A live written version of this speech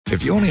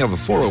If you only have a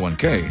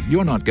 401k,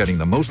 you're not getting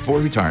the most for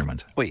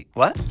retirement. Wait,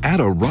 what? Add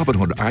a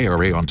Robinhood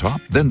IRA on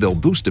top, then they'll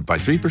boost it by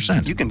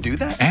 3%. You can do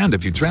that? And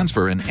if you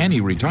transfer in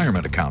any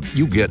retirement account,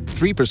 you get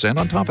 3%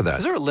 on top of that.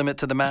 Is there a limit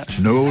to the match?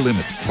 No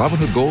limit.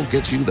 Robinhood Gold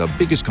gets you the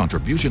biggest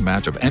contribution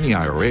match of any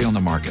IRA on the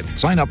market.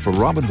 Sign up for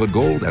Robinhood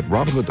Gold at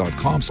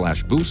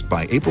Robinhood.com/boost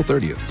by April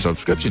 30th.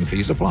 Subscription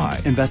fees apply.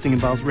 Investing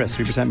involves risk.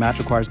 3% match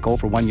requires gold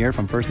for 1 year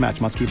from first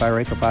match. Must keep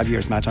IRA for 5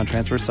 years. Match on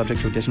transfers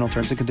subject to additional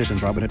terms and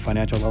conditions. Robinhood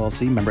Financial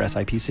LLC, member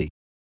SIPC.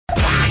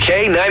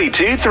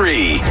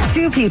 K92.3.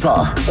 Two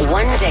people,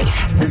 one date,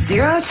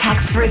 zero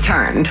texts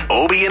returned.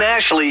 Obie and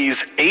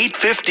Ashley's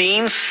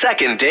 8:15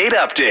 second date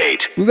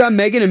update. We've got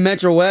Megan in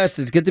Metro West.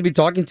 It's good to be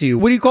talking to you.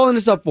 What are you calling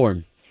us up for?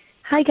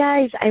 Hi,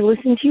 guys. I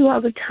listen to you all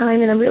the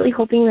time, and I'm really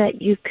hoping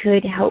that you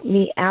could help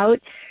me out.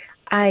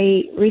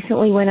 I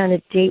recently went on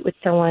a date with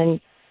someone.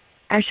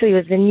 Actually, it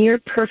was a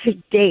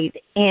near-perfect date,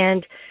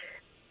 and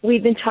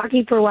we've been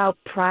talking for a while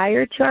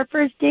prior to our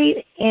first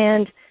date,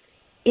 and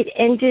it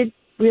ended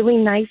really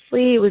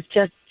nicely. It was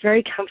just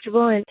very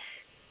comfortable, and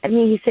I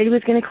mean, he said he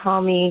was going to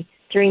call me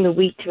during the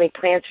week to make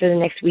plans for the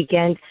next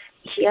weekend.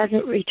 He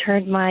hasn't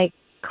returned my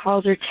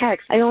calls or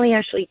texts. I only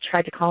actually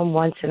tried to call him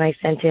once, and I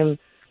sent him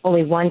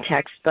only one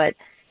text, but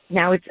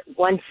now it's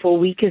 1 full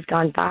week has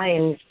gone by,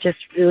 and it's just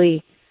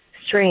really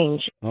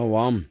strange. Oh,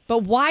 wow.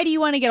 But why do you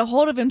want to get a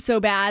hold of him so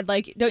bad?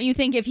 Like, don't you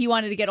think if he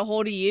wanted to get a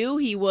hold of you,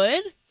 he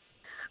would?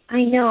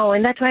 I know,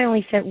 and that's why I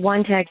only sent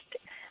one text.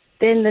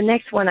 Then the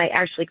next one I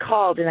actually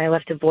called and I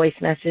left a voice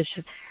message.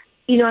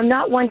 You know, I'm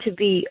not one to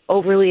be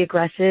overly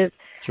aggressive.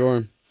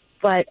 Sure.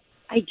 But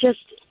I'm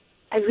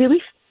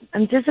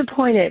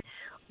disappointed.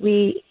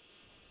 We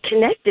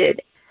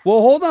connected. Well,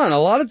 hold on. A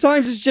lot of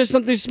times it's just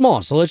something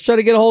small, so let's try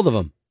to get a hold of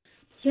him.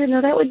 Yeah, no,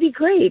 that would be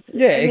great.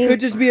 Yeah, it could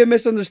just be a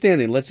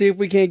misunderstanding. Let's see if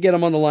we can't get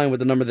him on the line with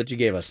the number that you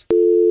gave us.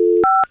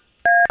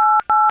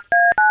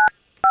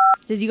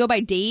 Does he go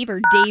by Dave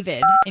or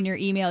David? In your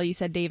email, you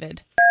said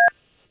David.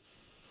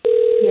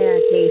 Yeah,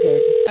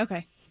 David.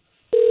 Okay.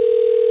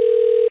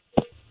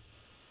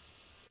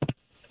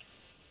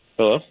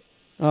 Hello?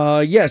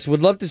 Yes,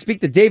 would love to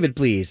speak to David,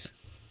 please.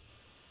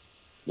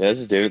 Yeah,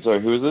 this is David.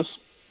 Sorry, who is this?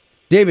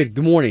 David,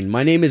 good morning.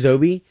 My name is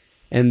Obie,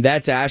 and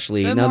that's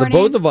Ashley. Good now, morning. the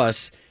both of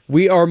us,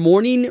 we are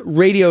morning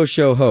radio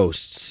show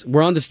hosts.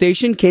 We're on the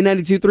station,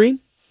 K92.3.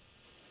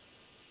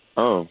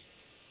 Oh.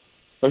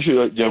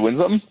 Shoot, did I win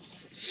something?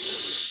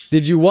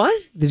 Did you what?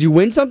 Did you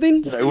win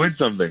something? Did I win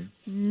something?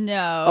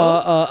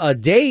 No. A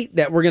date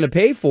that we're going to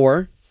pay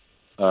for.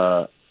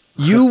 Uh,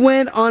 You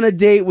went on a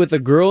date with a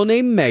girl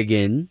named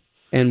Megan,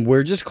 and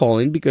we're just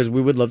calling because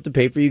we would love to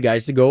pay for you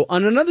guys to go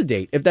on another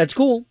date, if that's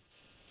cool.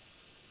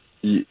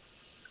 So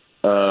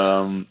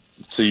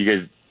you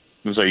guys,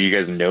 I'm sorry, you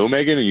guys know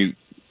Megan?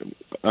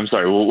 I'm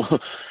sorry, well...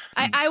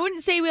 I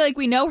wouldn't say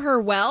we know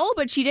her well,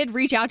 but she did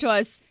reach out to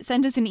us,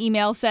 sent us an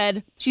email,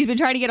 said she's been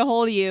trying to get a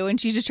hold of you, and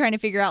she's just trying to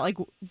figure out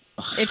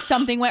if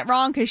something went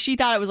wrong because she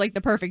thought it was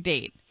the perfect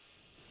date.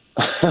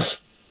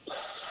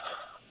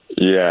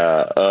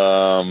 Yeah,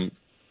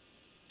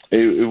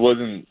 it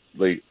wasn't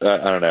I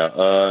don't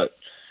know.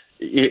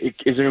 Is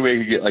there any way I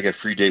could get a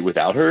free date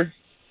without her?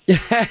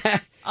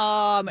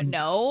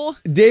 No.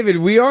 David,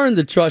 we are in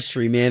the trust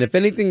tree, man. If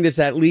anything, this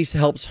at least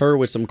helps her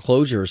with some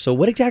closure. So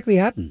what exactly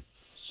happened?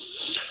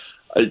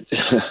 I'm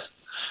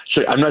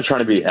not trying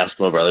to be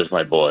Eskimo Brothers,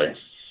 my boy.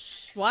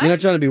 What? You're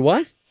not trying to be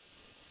what?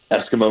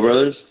 Eskimo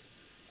Brothers?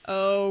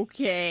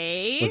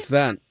 Okay. What's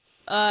that?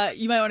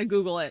 You might want to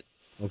Google it.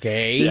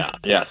 Okay.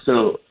 Yeah.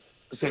 So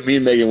me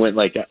and Megan went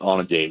on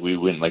a date. We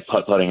went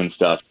putt-putting and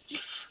stuff.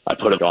 I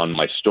put it on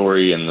my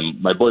story, and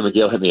then my boy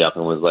Miguel hit me up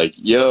and was like,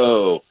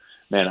 "Yo,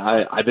 man,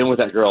 I've been with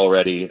that girl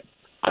already.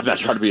 I'm not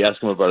trying to be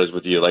Eskimo Brothers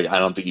with you. I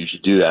don't think you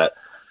should do that.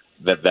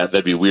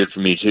 That'd be weird for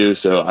me too."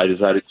 So I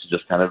decided to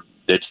just kind of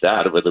ditch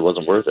that, but it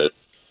wasn't worth it.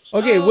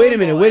 Okay, wait a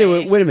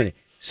minute.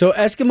 So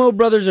Eskimo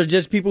Brothers are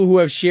just people who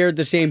have shared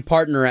the same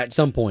partner at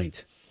some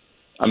point.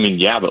 I mean,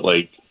 yeah, but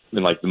in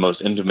the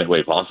most intimate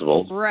way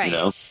possible. Right. You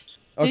know?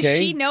 Okay. Does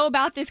she know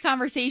about this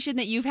conversation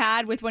that you've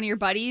had with one of your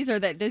buddies, or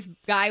that this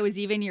guy was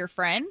even your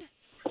friend?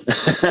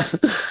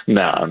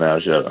 No,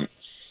 she doesn't.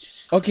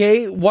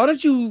 Okay, why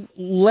don't you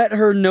let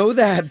her know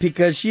that,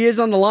 because she is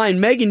on the line.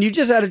 Megan, you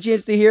just had a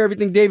chance to hear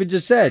everything David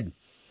just said.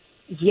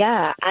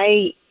 Yeah,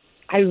 I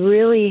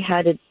really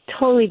had a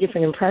totally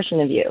different impression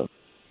of you.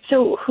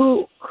 So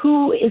who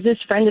is this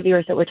friend of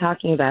yours that we're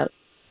talking about?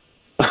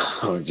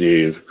 Oh,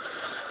 jeez.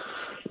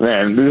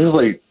 Man,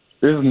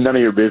 this is none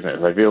of your business.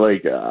 I feel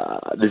like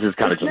this is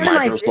kind of just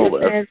my personal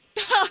business.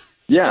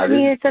 Yeah. I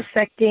mean, it's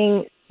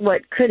affecting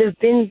what could have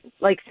been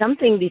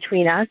something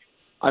between us.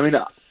 I mean,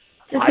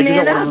 just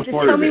man up. Just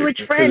tell me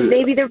which friend.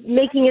 Maybe they're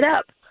making it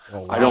up.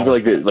 Oh, wow. I don't feel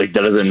that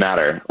doesn't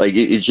matter.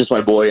 It's just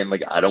my boy, and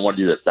I don't want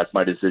to do this. That's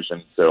my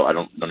decision. So I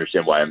don't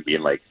understand why I'm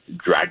being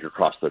dragged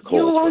across the coals.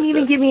 You won't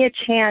even give me a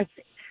chance.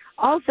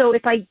 Also,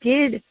 if I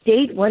did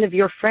date one of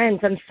your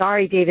friends, I'm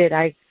sorry, David.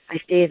 I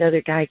dated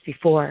other guys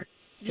before.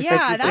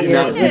 Yeah, that's kind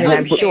of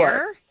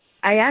unfair.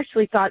 I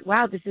actually thought,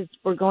 wow,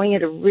 we're going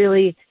at a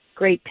really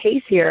great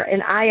pace here,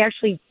 and I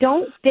actually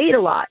don't date a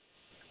lot.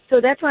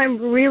 So that's why I'm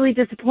really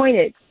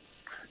disappointed.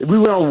 If we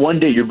went on one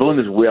date, you're blowing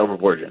this way out of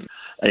proportion.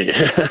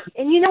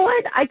 And you know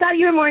what? I thought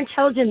you were more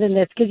intelligent than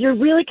this because you're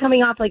really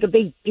coming off like a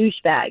big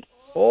douchebag.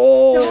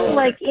 Oh, So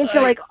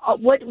into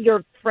what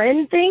your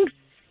friend thinks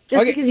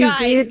just Okay. because you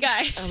dated.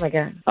 Guys. Oh my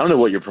god. I don't know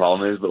what your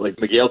problem is, but like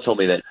Miguel told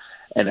me that,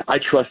 and I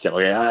trust him.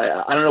 Okay,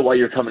 I don't know why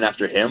you're coming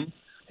after him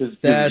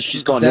because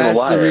she's gone him a That's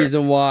liar. the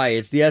reason why.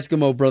 It's the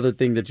Eskimo brother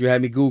thing that you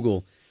had me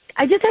Google.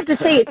 I just have to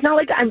say, it's not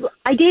like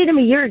I dated him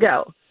a year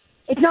ago.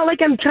 It's not like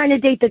I'm trying to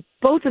date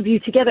both of you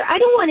together. I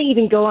don't want to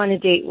even go on a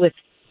date with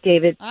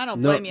David. I don't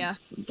No. blame you.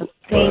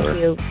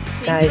 Thank you,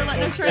 Thanks guys. for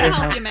letting us try to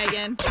help you,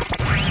 Megan.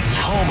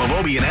 Home of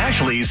Obie and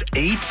Ashley's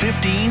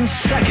 8:15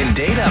 second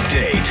date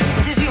update.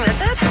 Did you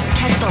miss it?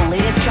 Catch the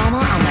latest drama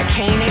on the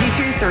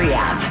K82-3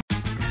 app.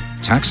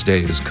 Tax day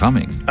is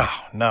coming.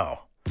 Oh, no.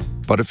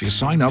 But if you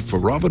sign up for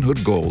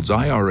Robinhood Gold's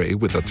IRA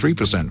with a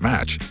 3%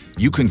 match,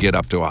 you can get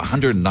up to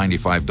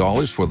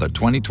 $195 for the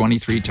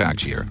 2023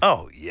 tax year.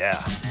 Oh, yeah.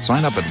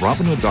 Sign up at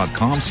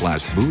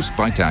Robinhood.com/boost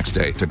by tax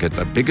day to get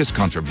the biggest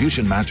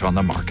contribution match on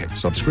the market.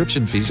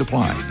 Subscription fees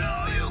apply.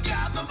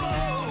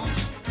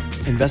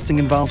 Investing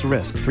involves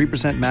risk.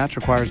 3% match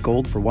requires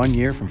gold for 1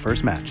 year from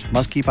first match.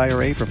 Must keep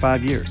IRA for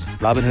 5 years.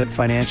 Robinhood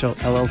Financial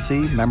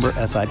LLC, member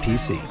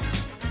SIPC.